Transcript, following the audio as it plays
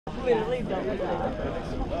literally double.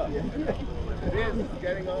 It is. It's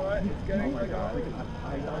getting all right. It's getting like all right.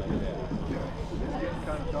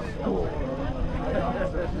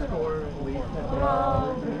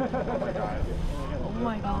 Oh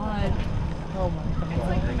my god. Oh my god. It's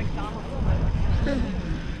like the McDonald's.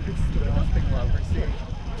 It's the best thing I've ever seen.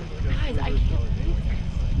 Guys, I can't believe this.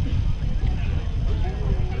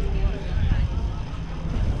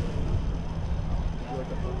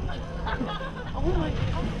 Oh my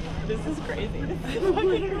god. This is crazy. This is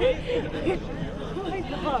fucking crazy. Oh my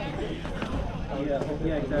god.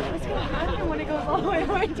 Yeah, exactly. What's gonna happen when it goes all the way to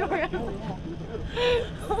my door?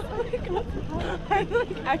 Oh my god. I'm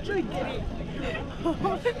like actually giddy. Oh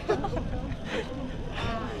my god.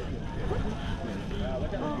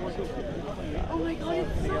 Oh my god,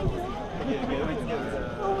 it's so good.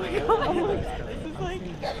 Oh my god. This is like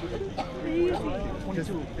crazy.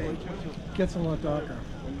 Gets a lot darker.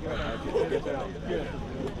 Oh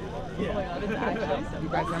my god, it's actually so You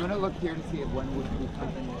guys, I'm gonna look here to see if one would be in the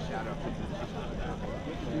shadow.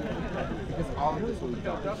 Because all of this will be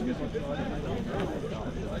dark. Oh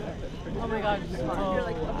my god, you're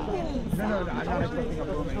like, No, I'm not expecting a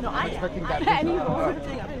boom. no, I'm expecting that. any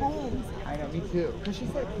booms. I know, me too. Because she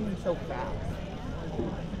said boom so fast.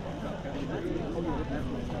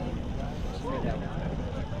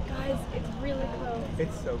 Guys, it's really close.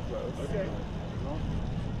 It's so close. Okay.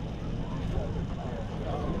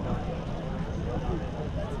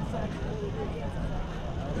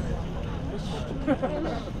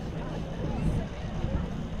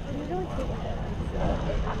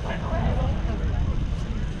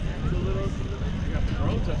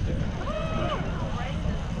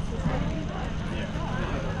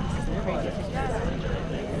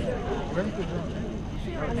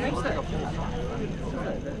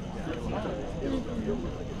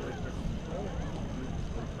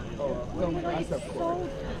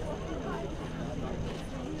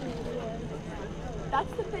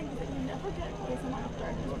 That's the thing, that you never get vision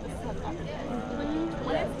after the sun up.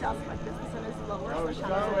 When it's dusk like this, the sun is lower, so the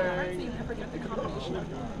shadows are lower, so you never get the combination of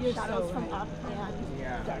shadows from up and dark.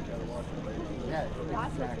 Yeah,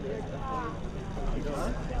 exactly. You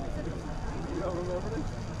don't remember this?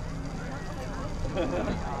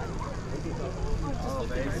 Oh,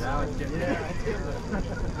 baby, now it's getting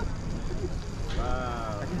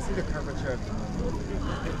wow. I can see the curvature of the moon.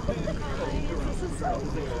 This is so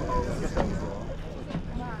cool.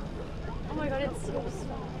 Oh my god, it's so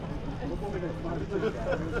small.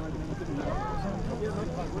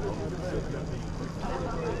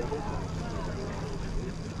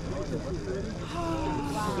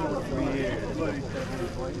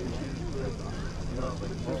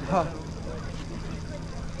 Huh.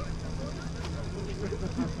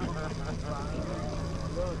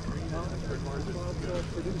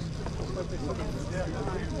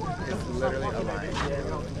 It's literally a line.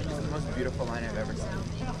 It's the most beautiful line I've ever seen.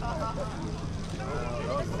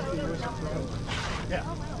 Yeah.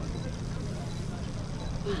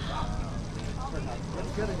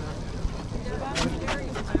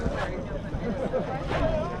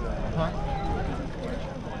 Huh?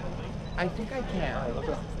 I think I can.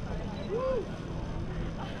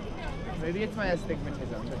 Maybe it's my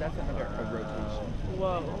astigmatism, but that's another rotation.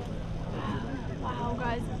 Whoa. Wow,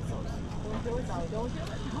 guys,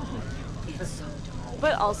 It's so tall.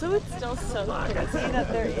 But also it's still so crazy that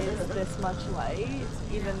there is this much light,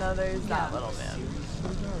 even though there's that little moon.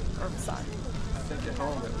 Or sun. I think at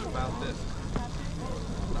home it was about this.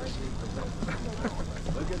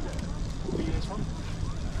 Look at that. Where are you guys from?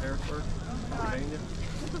 Harrisburg, Pennsylvania.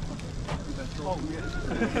 Oh,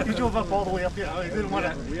 yeah. You drove up all the way up here. I didn't want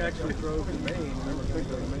to. We actually drove to Maine. Remember, we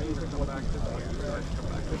drove to Maine to come back to the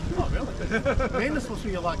Oh, really? Maine is supposed to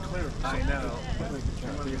be a lot clearer. I know.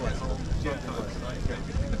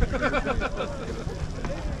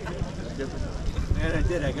 And I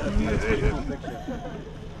did. I got a beautiful picture.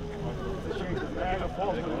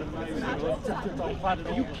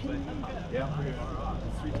 Yeah.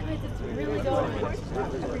 Guys, it's really going.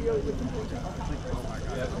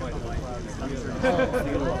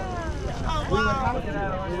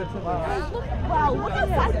 wow, look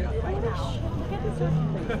outside. Look at this.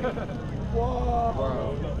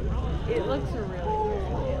 Whoa. It looks really good.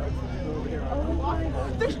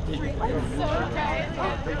 The street lights so bright.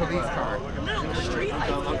 Police car. No, the street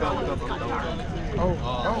lights.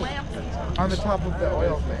 Oh, on the top of the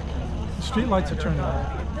oil thing. The street lights are turned on.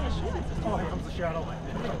 Oh, here comes the shadow.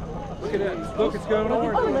 Look at that. Look, it's going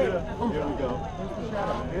over. Here we go.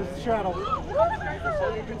 Here's the shadow. It's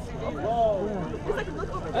like,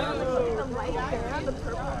 look over there. Like, look at the light there, the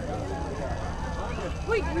purple.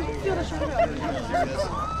 Wait, you can feel the shadow.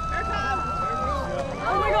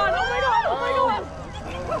 Oh my god,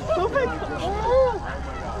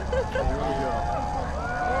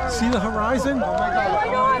 the horizon? Oh my god.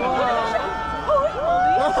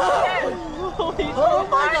 Holy shit. Oh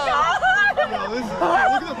my god. No, this is, look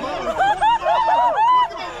at the boat.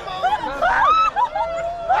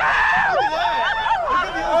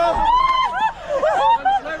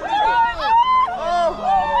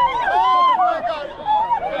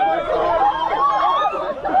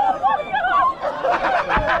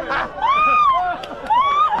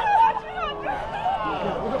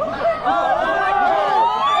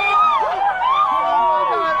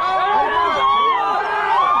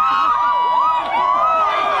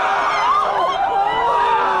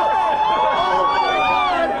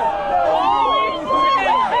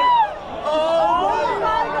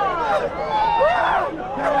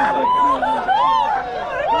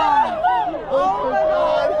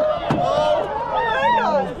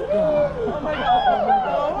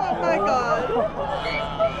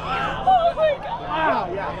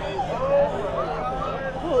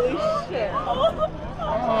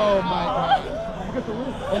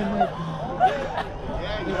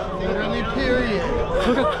 Literally, period.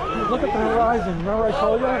 Look at the horizon. Remember I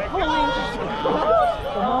told you? The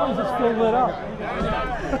mountains are still lit up.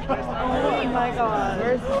 Oh my god.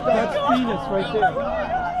 That's Venus right there.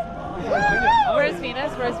 Where's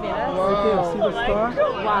Venus? Where's Venus? Right there. See the star?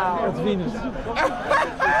 Wow. That's Venus.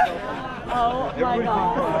 Oh my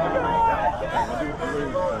god.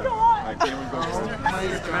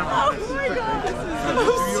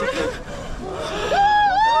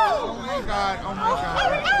 Oh my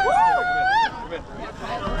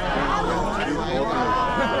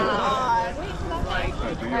god.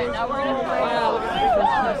 Alright, now we're gonna play. Wow.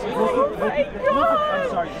 I'm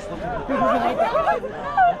sorry, just look at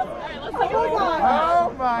Oh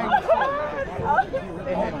my god.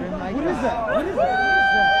 It had been like What is that? What is that?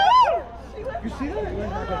 You see that?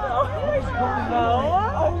 No.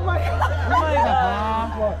 Oh my god. Oh my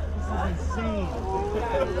god. This is insane.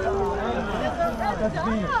 That's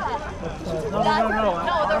Venus. No,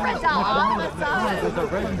 the red dot. There's a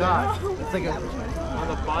red dot. It's like a on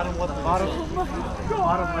the bottom left of the bottom left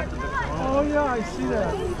of the Oh yeah, I see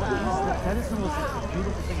that. That is the most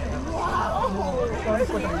beautiful thing I've ever Oh, it's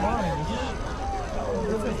like a line.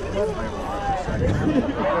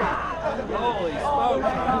 Holy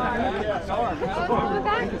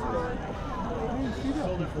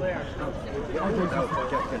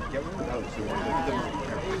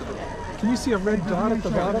Can you see a red dot at the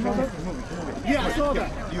bottom of it? Yeah, I saw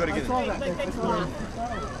that. You gotta get I saw that.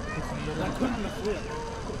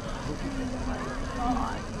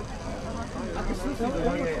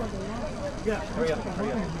 Yeah. Hurry up.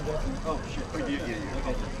 Oh shit. Yeah.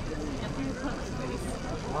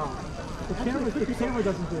 Wow. The camera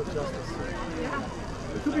doesn't do it justice.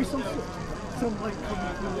 It could be some light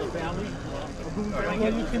coming through the valley.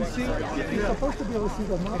 Well, you can see, you're supposed to be able to see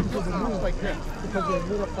the mountains of the moon like that because they're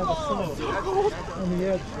lit up by the sun on the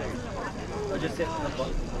edge. I just hit the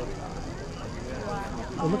button.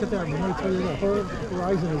 Well, look at that. I'm going to tell you the whole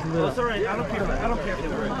horizon is lit. That's alright. I don't care. As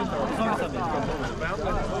long as something.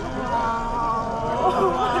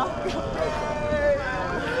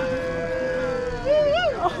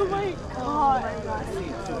 Oh my god.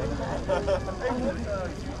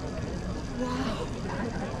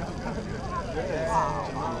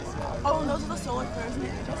 Oh, and those are the solar flares.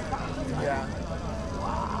 yeah.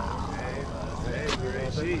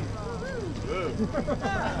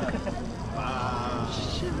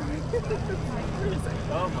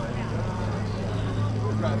 Oh my god.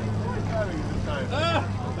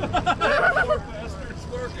 It's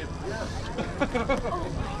working.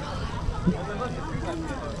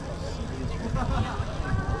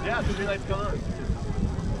 Yeah, the light's gone.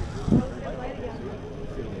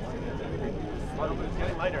 It's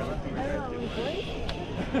getting lighter. Let's be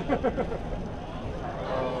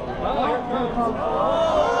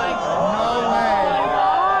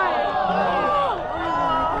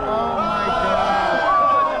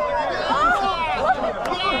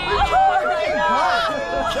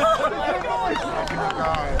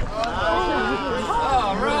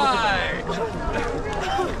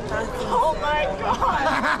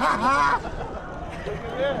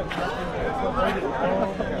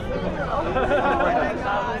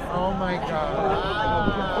Oh my god.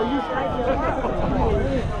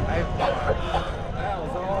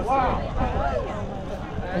 Wow.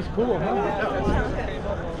 That's cool, huh?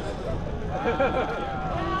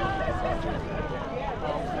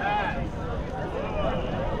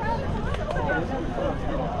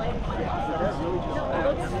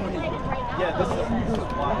 Yeah, this is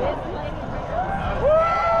wild.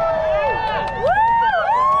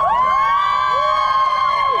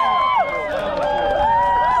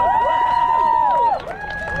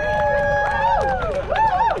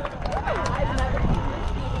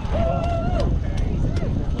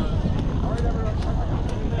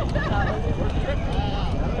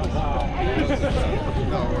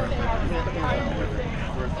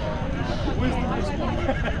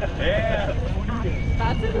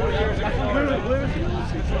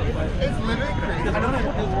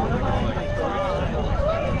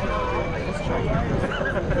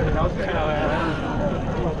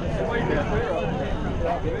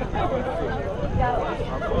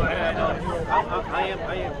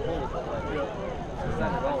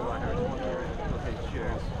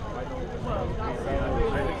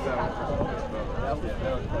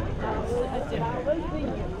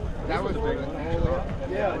 That was big.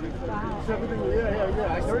 Yeah, 17. Yeah.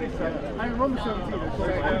 I 37. I remember 17. So I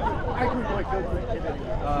couldn't like go quick.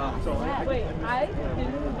 Wait, I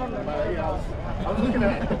didn't remember. I was looking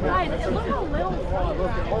at. Guys, and look how little.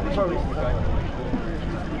 All the photos.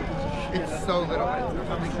 It's so little, but it's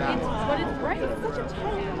something that. But it's bright. It's such a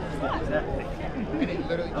tiny spot. And it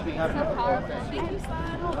literally. So powerful.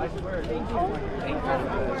 Thank you,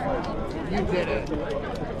 You did it.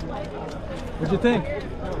 What'd you think?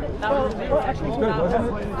 That was amazing. It's good, wasn't it?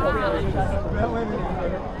 Really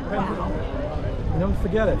impressive. You don't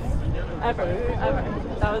forget it. Ever.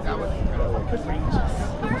 That was really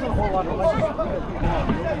There's a whole lot of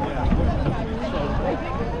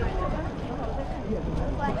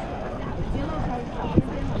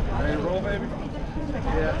Ready to roll, baby?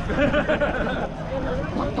 Yeah.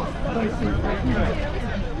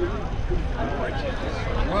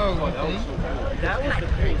 Whoa, That was the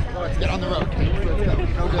pace. let's get on the road, Kate. Let's go.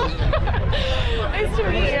 nice to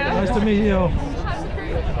meet you. Nice to meet you.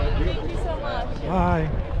 Thank you so much. Bye.